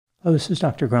Hello, this is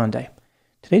Dr. Grande.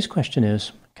 Today's question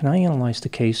is, can I analyze the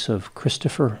case of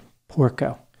Christopher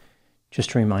Porco?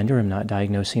 Just a reminder, I'm not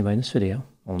diagnosing anybody in this video,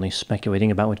 only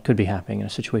speculating about what could be happening in a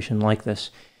situation like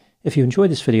this. If you enjoyed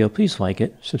this video, please like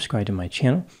it, subscribe to my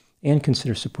channel, and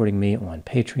consider supporting me on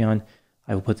Patreon.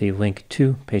 I will put the link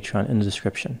to Patreon in the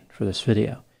description for this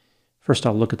video. First,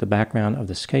 I'll look at the background of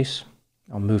this case.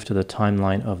 I'll move to the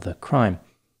timeline of the crime,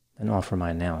 and offer my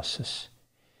analysis.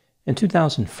 In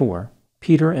 2004,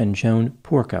 Peter and Joan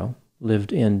Porco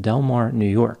lived in Del Mar, New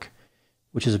York,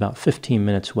 which is about 15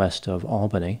 minutes west of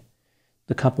Albany.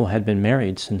 The couple had been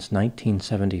married since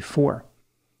 1974.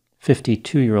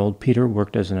 52-year-old Peter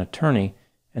worked as an attorney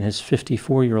and his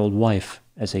 54-year-old wife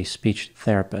as a speech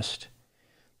therapist.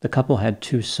 The couple had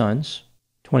two sons,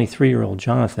 23-year-old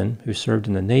Jonathan, who served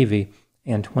in the Navy,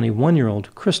 and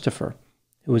 21-year-old Christopher,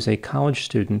 who was a college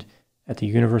student at the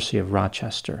University of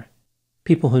Rochester.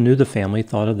 People who knew the family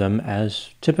thought of them as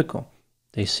typical.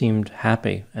 They seemed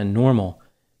happy and normal,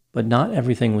 but not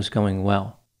everything was going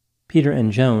well. Peter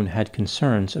and Joan had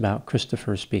concerns about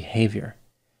Christopher's behavior.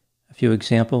 A few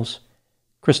examples: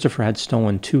 Christopher had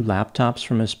stolen 2 laptops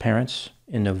from his parents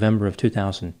in November of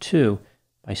 2002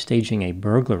 by staging a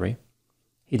burglary.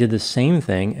 He did the same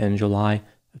thing in July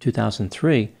of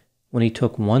 2003 when he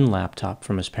took 1 laptop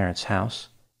from his parents' house.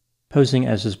 Posing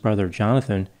as his brother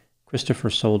Jonathan, Christopher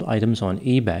sold items on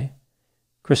eBay.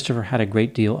 Christopher had a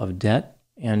great deal of debt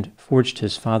and forged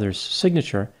his father's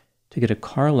signature to get a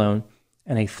car loan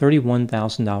and a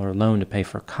 $31,000 loan to pay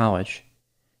for college.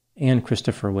 And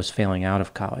Christopher was failing out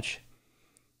of college.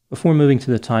 Before moving to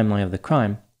the timeline of the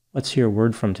crime, let's hear a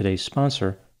word from today's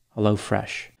sponsor,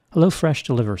 HelloFresh. HelloFresh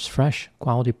delivers fresh,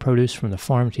 quality produce from the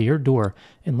farm to your door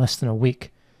in less than a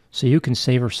week, so you can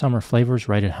savor summer flavors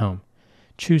right at home.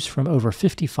 Choose from over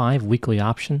 55 weekly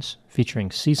options featuring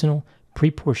seasonal,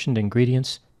 pre-portioned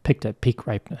ingredients picked at peak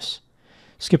ripeness.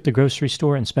 Skip the grocery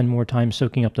store and spend more time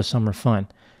soaking up the summer fun.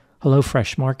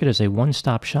 HelloFresh Market is a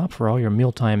one-stop shop for all your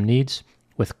mealtime needs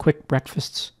with quick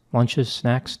breakfasts, lunches,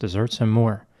 snacks, desserts, and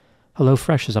more.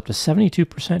 HelloFresh is up to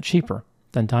 72% cheaper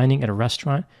than dining at a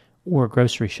restaurant or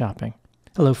grocery shopping.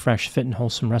 HelloFresh fit and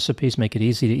wholesome recipes make it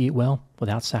easy to eat well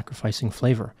without sacrificing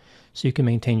flavor, so you can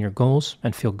maintain your goals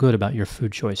and feel good about your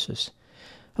food choices.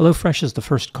 HelloFresh is the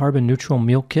first carbon-neutral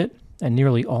meal kit, and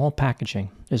nearly all packaging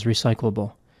is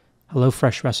recyclable.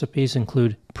 HelloFresh recipes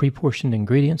include pre-portioned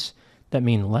ingredients that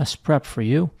mean less prep for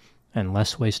you and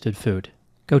less wasted food.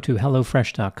 Go to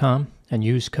HelloFresh.com and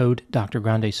use code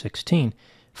DrGrande16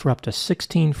 for up to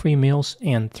 16 free meals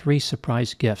and 3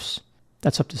 surprise gifts.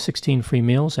 That's up to 16 free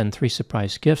meals and 3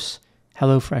 surprise gifts.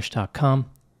 HelloFresh.com,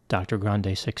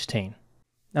 DrGrande16.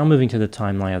 Now moving to the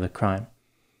timeline of the crime.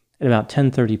 At about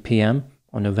 10:30 p.m.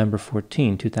 on November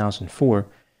 14, 2004,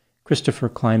 Christopher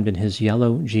climbed in his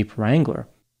yellow Jeep Wrangler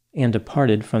and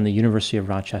departed from the University of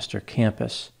Rochester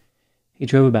campus. He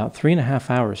drove about 3.5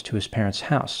 hours to his parents'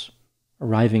 house,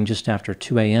 arriving just after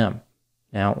 2 a.m.,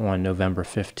 now on November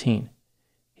 15.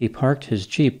 He parked his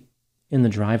Jeep in the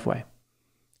driveway.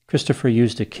 Christopher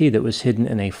used a key that was hidden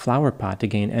in a flower pot to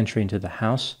gain entry into the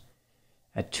house.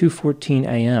 At 2:14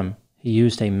 a.m., he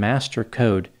used a master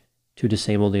code to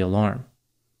disable the alarm.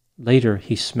 Later,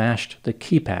 he smashed the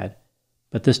keypad,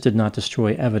 but this did not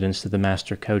destroy evidence that the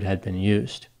master code had been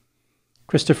used.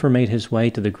 Christopher made his way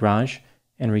to the garage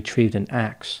and retrieved an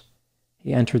axe.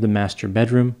 He entered the master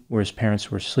bedroom where his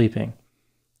parents were sleeping.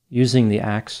 Using the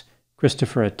axe,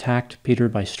 Christopher attacked Peter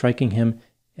by striking him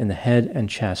in the head and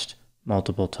chest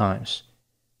multiple times.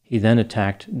 He then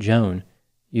attacked Joan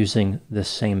using this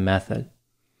same method.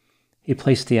 He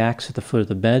placed the axe at the foot of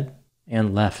the bed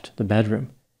and left the bedroom.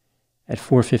 At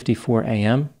 4:54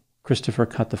 a.m., Christopher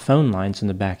cut the phone lines in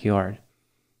the backyard.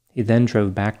 He then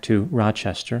drove back to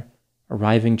Rochester,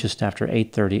 arriving just after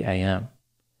 8:30 a.m.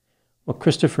 What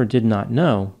Christopher did not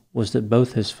know was that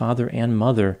both his father and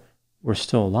mother were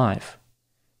still alive.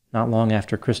 Not long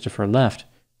after Christopher left,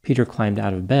 Peter climbed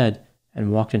out of bed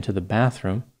and walked into the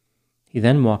bathroom. He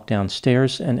then walked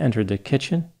downstairs and entered the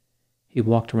kitchen. He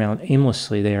walked around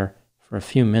aimlessly there for a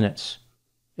few minutes.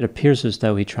 It appears as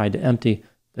though he tried to empty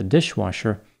the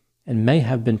dishwasher and may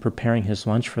have been preparing his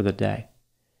lunch for the day.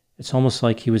 It's almost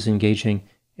like he was engaging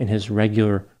in his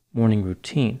regular morning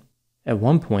routine. At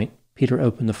one point, Peter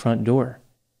opened the front door.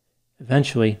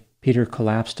 Eventually, Peter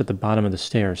collapsed at the bottom of the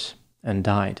stairs and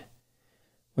died.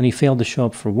 When he failed to show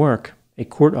up for work, a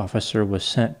court officer was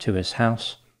sent to his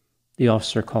house. The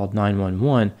officer called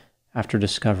 911 after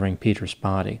discovering Peter's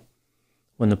body.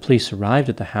 When the police arrived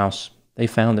at the house, they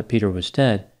found that Peter was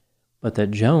dead, but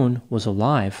that Joan was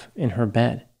alive in her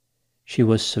bed. She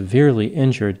was severely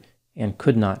injured and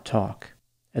could not talk.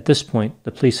 At this point,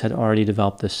 the police had already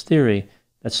developed this theory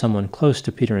that someone close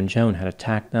to Peter and Joan had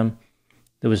attacked them.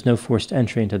 There was no forced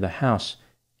entry into the house,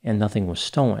 and nothing was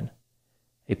stolen.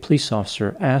 A police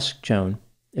officer asked Joan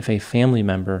if a family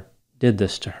member did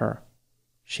this to her.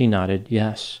 She nodded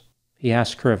yes. He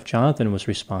asked her if Jonathan was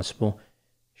responsible.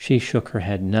 She shook her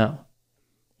head no.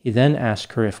 He then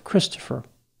asked her if Christopher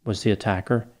was the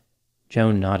attacker.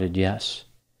 Joan nodded yes.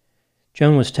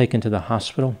 Joan was taken to the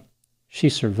hospital. She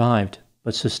survived,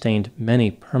 but sustained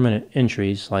many permanent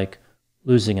injuries like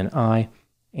losing an eye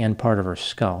and part of her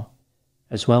skull,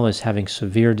 as well as having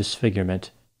severe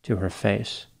disfigurement to her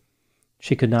face.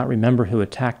 She could not remember who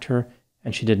attacked her,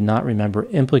 and she did not remember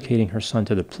implicating her son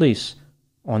to the police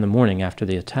on the morning after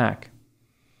the attack.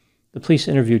 The police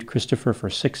interviewed Christopher for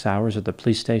 6 hours at the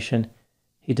police station.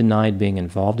 He denied being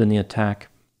involved in the attack.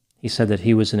 He said that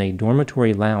he was in a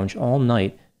dormitory lounge all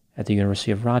night at the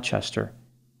University of Rochester,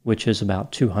 which is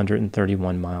about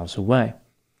 231 miles away.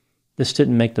 This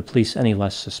didn't make the police any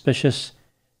less suspicious.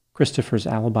 Christopher's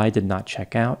alibi did not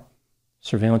check out.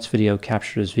 Surveillance video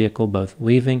captured his vehicle both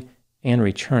leaving and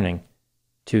returning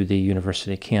to the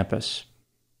university campus.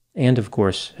 And, of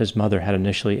course, his mother had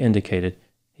initially indicated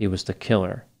he was the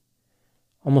killer.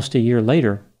 Almost a year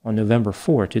later, on November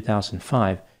 4,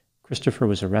 2005, Christopher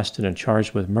was arrested and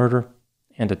charged with murder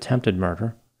and attempted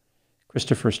murder.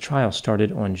 Christopher's trial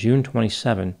started on June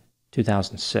 27,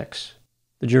 2006.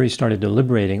 The jury started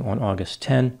deliberating on August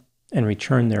 10 and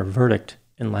returned their verdict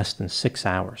in less than 6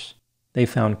 hours. They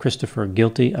found Christopher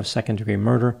guilty of second-degree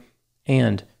murder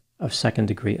and of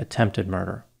second-degree attempted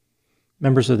murder.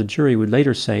 Members of the jury would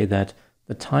later say that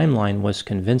the timeline was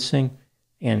convincing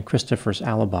and Christopher's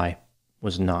alibi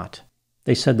was not.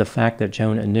 They said the fact that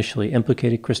Joan initially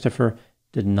implicated Christopher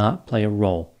did not play a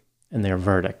role in their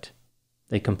verdict.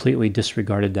 They completely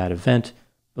disregarded that event,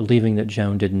 believing that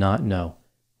Joan did not know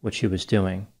what she was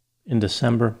doing. In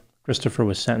December, Christopher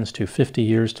was sentenced to 50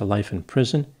 years to life in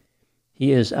prison.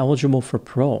 He is eligible for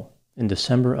parole in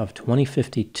December of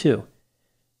 2052,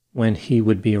 when he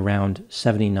would be around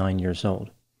 79 years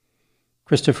old.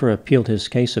 Christopher appealed his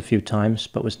case a few times,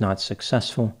 but was not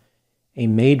successful. A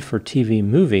made-for-TV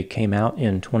movie came out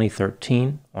in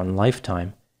 2013 on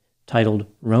Lifetime, titled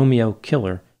Romeo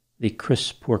Killer, The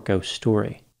Chris Porco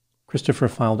Story. Christopher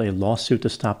filed a lawsuit to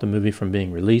stop the movie from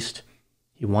being released.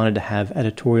 He wanted to have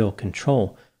editorial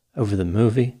control over the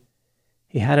movie.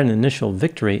 He had an initial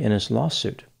victory in his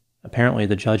lawsuit. Apparently,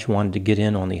 the judge wanted to get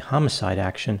in on the homicide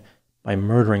action by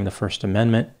murdering the First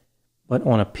Amendment, but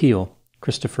on appeal,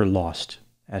 Christopher lost,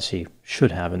 as he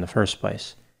should have in the first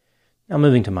place. Now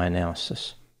moving to my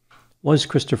analysis. Was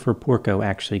Christopher Porco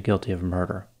actually guilty of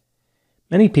murder?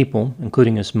 Many people,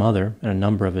 including his mother and a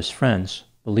number of his friends,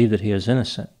 believe that he is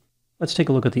innocent. Let's take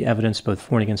a look at the evidence both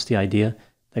for and against the idea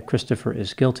that Christopher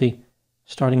is guilty,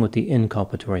 starting with the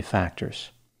inculpatory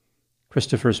factors.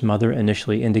 Christopher's mother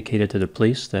initially indicated to the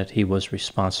police that he was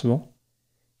responsible.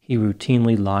 He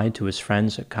routinely lied to his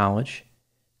friends at college.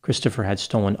 Christopher had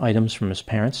stolen items from his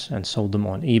parents and sold them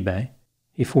on eBay.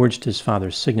 He forged his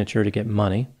father's signature to get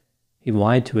money. He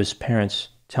lied to his parents,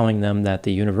 telling them that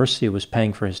the university was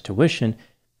paying for his tuition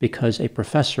because a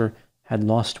professor had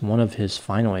lost one of his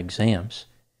final exams.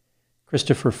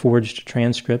 Christopher forged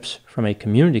transcripts from a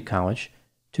community college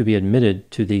to be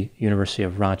admitted to the University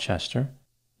of Rochester.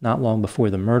 Not long before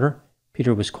the murder,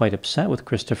 Peter was quite upset with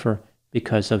Christopher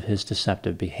because of his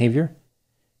deceptive behavior.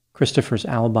 Christopher's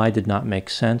alibi did not make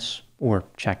sense or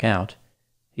check out.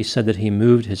 He said that he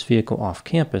moved his vehicle off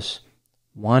campus,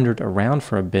 wandered around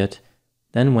for a bit,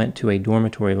 then went to a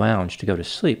dormitory lounge to go to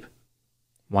sleep.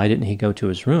 Why didn't he go to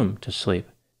his room to sleep?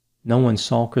 No one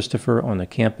saw Christopher on the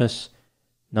campus.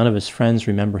 None of his friends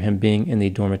remember him being in the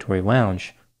dormitory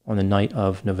lounge on the night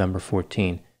of November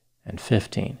 14 and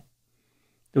 15.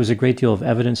 There was a great deal of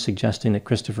evidence suggesting that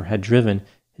Christopher had driven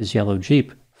his yellow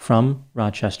Jeep from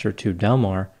Rochester to Del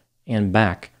Mar and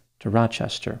back to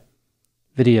Rochester.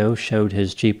 Video showed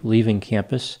his Jeep leaving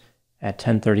campus at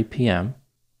 10:30 p.m.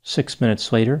 6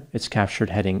 minutes later, it's captured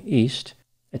heading east.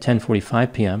 At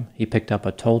 10:45 p.m., he picked up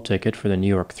a toll ticket for the New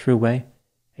York Thruway.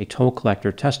 A toll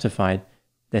collector testified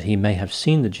that he may have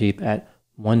seen the Jeep at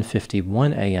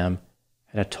 1:51 a.m.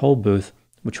 at a toll booth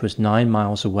which was 9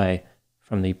 miles away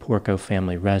from the Porco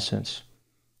family residence.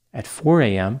 At 4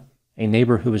 a.m., a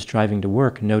neighbor who was driving to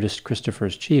work noticed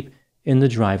Christopher's Jeep in the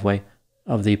driveway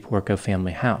of the Porco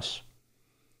family house.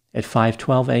 At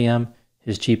 5:12 a.m.,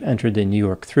 his Jeep entered the New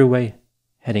York Thruway,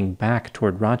 heading back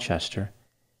toward Rochester,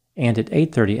 and at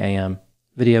 8:30 a.m.,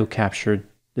 video captured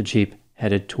the Jeep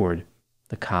headed toward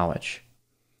the college.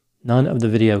 None of the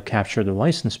video captured the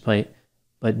license plate,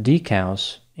 but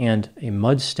decals and a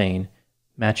mud stain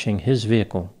matching his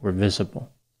vehicle were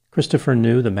visible. Christopher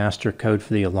knew the master code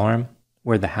for the alarm,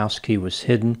 where the house key was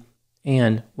hidden,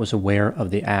 and was aware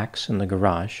of the axe in the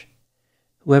garage.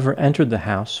 Whoever entered the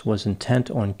house was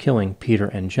intent on killing Peter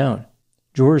and Joan.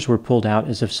 Drawers were pulled out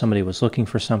as if somebody was looking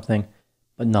for something,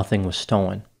 but nothing was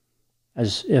stolen,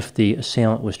 as if the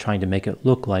assailant was trying to make it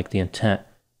look like the intent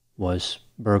was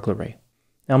burglary.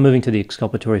 Now moving to the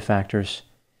exculpatory factors.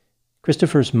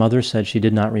 Christopher's mother said she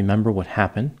did not remember what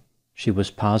happened. She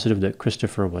was positive that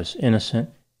Christopher was innocent.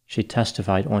 She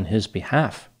testified on his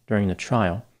behalf during the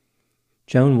trial.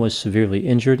 Joan was severely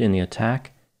injured in the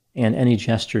attack, and any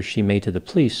gesture she made to the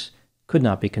police could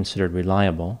not be considered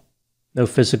reliable. No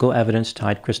physical evidence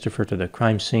tied Christopher to the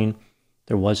crime scene.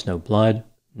 There was no blood,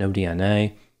 no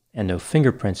DNA, and no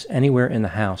fingerprints anywhere in the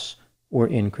house or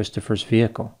in Christopher's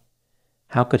vehicle.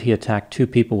 How could he attack two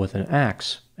people with an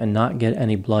axe and not get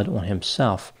any blood on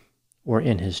himself or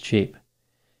in his Jeep?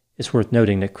 It's worth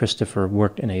noting that Christopher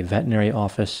worked in a veterinary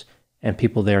office, and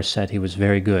people there said he was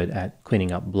very good at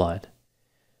cleaning up blood.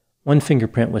 One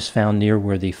fingerprint was found near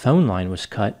where the phone line was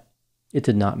cut. It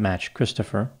did not match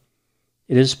Christopher.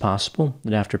 It is possible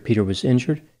that after Peter was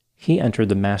injured, he entered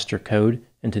the master code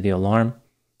into the alarm,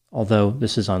 although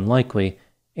this is unlikely,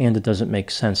 and it doesn't make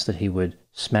sense that he would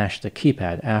smash the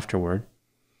keypad afterward.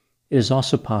 It is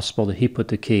also possible that he put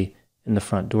the key in the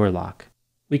front door lock.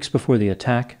 Weeks before the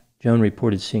attack, Joan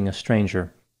reported seeing a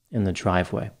stranger in the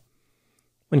driveway.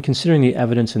 When considering the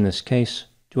evidence in this case,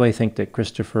 do I think that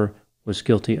Christopher was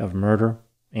guilty of murder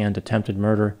and attempted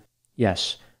murder?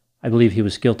 Yes, I believe he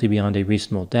was guilty beyond a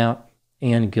reasonable doubt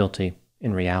and guilty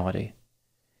in reality.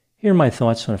 Here are my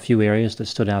thoughts on a few areas that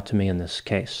stood out to me in this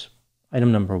case.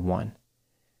 Item number 1.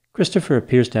 Christopher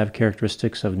appears to have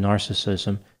characteristics of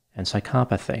narcissism and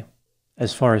psychopathy.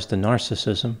 As far as the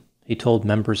narcissism, he told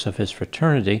members of his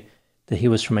fraternity that he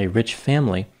was from a rich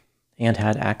family and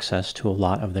had access to a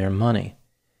lot of their money.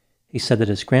 He said that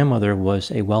his grandmother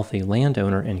was a wealthy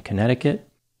landowner in Connecticut,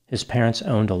 his parents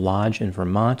owned a lodge in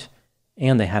Vermont,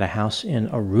 and they had a house in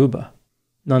Aruba.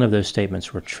 None of those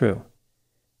statements were true.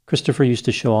 Christopher used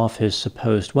to show off his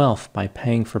supposed wealth by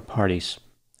paying for parties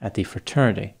at the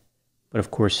fraternity, but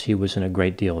of course he was in a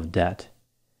great deal of debt.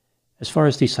 As far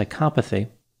as the psychopathy,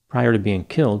 prior to being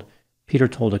killed, Peter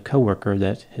told a coworker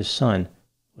that his son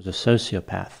was a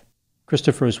sociopath.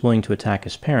 Christopher was willing to attack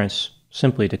his parents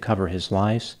simply to cover his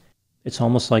lies. It's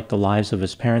almost like the lives of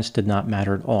his parents did not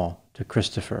matter at all to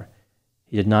Christopher.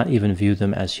 He did not even view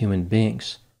them as human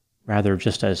beings, rather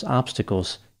just as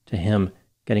obstacles to him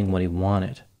getting what he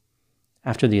wanted.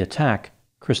 After the attack,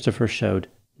 Christopher showed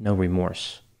no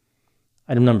remorse.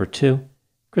 Item number 2,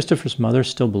 Christopher's mother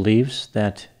still believes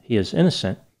that he is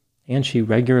innocent, and she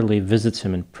regularly visits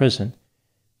him in prison.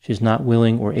 She is not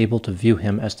willing or able to view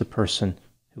him as the person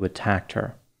who attacked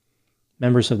her.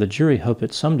 Members of the jury hope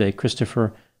that someday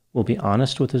Christopher will be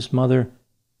honest with his mother,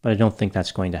 but I don't think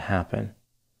that's going to happen.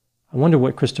 I wonder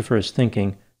what Christopher is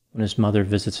thinking when his mother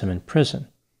visits him in prison.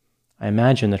 I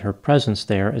imagine that her presence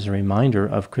there is a reminder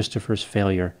of Christopher's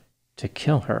failure to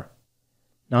kill her,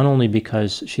 not only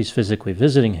because she's physically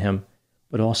visiting him,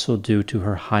 but also due to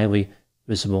her highly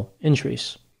visible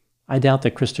injuries. I doubt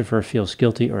that Christopher feels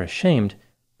guilty or ashamed,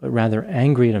 but rather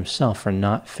angry at himself for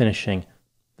not finishing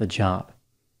the job.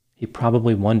 He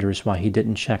probably wonders why he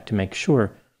didn't check to make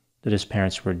sure that his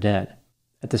parents were dead.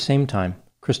 At the same time,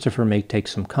 Christopher may take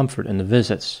some comfort in the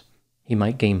visits. He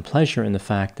might gain pleasure in the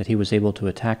fact that he was able to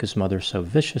attack his mother so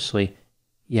viciously,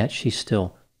 yet she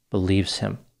still believes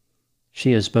him.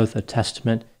 She is both a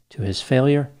testament to his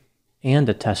failure and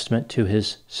a testament to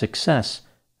his success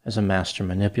as a master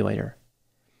manipulator.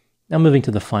 Now moving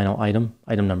to the final item,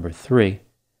 item number 3.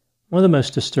 One of the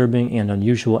most disturbing and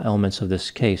unusual elements of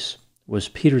this case was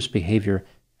Peter's behavior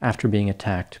after being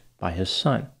attacked by his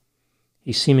son.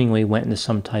 He seemingly went into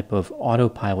some type of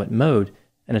autopilot mode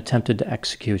and attempted to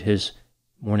execute his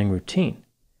morning routine.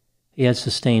 He had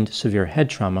sustained severe head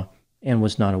trauma and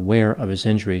was not aware of his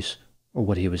injuries or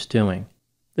what he was doing.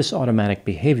 This automatic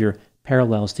behavior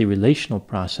parallels the relational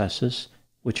processes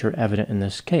which are evident in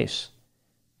this case.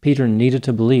 Peter needed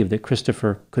to believe that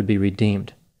Christopher could be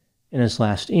redeemed. In his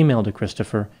last email to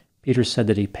Christopher, Peter said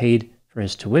that he paid for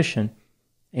his tuition,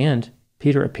 and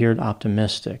Peter appeared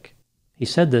optimistic. He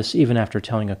said this even after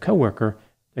telling a coworker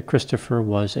that Christopher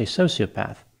was a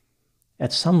sociopath.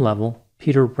 At some level,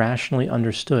 Peter rationally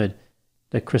understood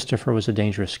that Christopher was a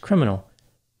dangerous criminal,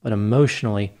 but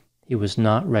emotionally, he was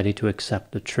not ready to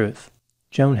accept the truth.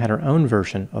 Joan had her own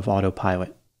version of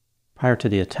autopilot. Prior to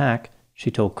the attack, she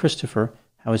told Christopher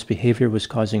how his behavior was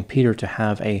causing Peter to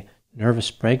have a nervous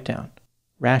breakdown.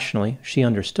 Rationally, she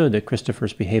understood that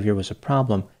Christopher's behavior was a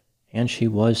problem, and she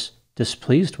was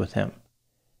displeased with him.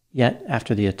 Yet,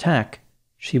 after the attack,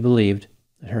 she believed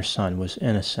that her son was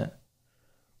innocent.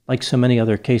 Like so many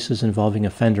other cases involving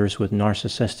offenders with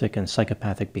narcissistic and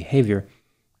psychopathic behavior,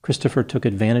 Christopher took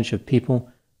advantage of people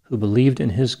who believed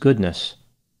in his goodness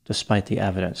despite the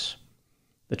evidence.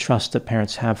 The trust that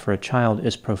parents have for a child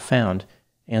is profound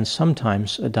and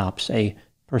sometimes adopts a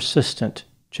persistent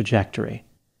trajectory,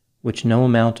 which no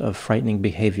amount of frightening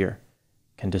behavior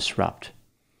can disrupt.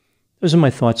 Those are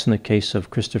my thoughts in the case of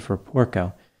Christopher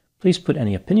Porco. Please put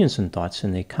any opinions and thoughts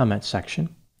in the comment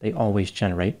section. They always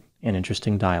generate an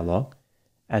interesting dialogue.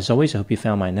 As always, I hope you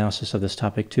found my analysis of this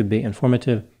topic to be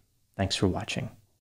informative. Thanks for watching.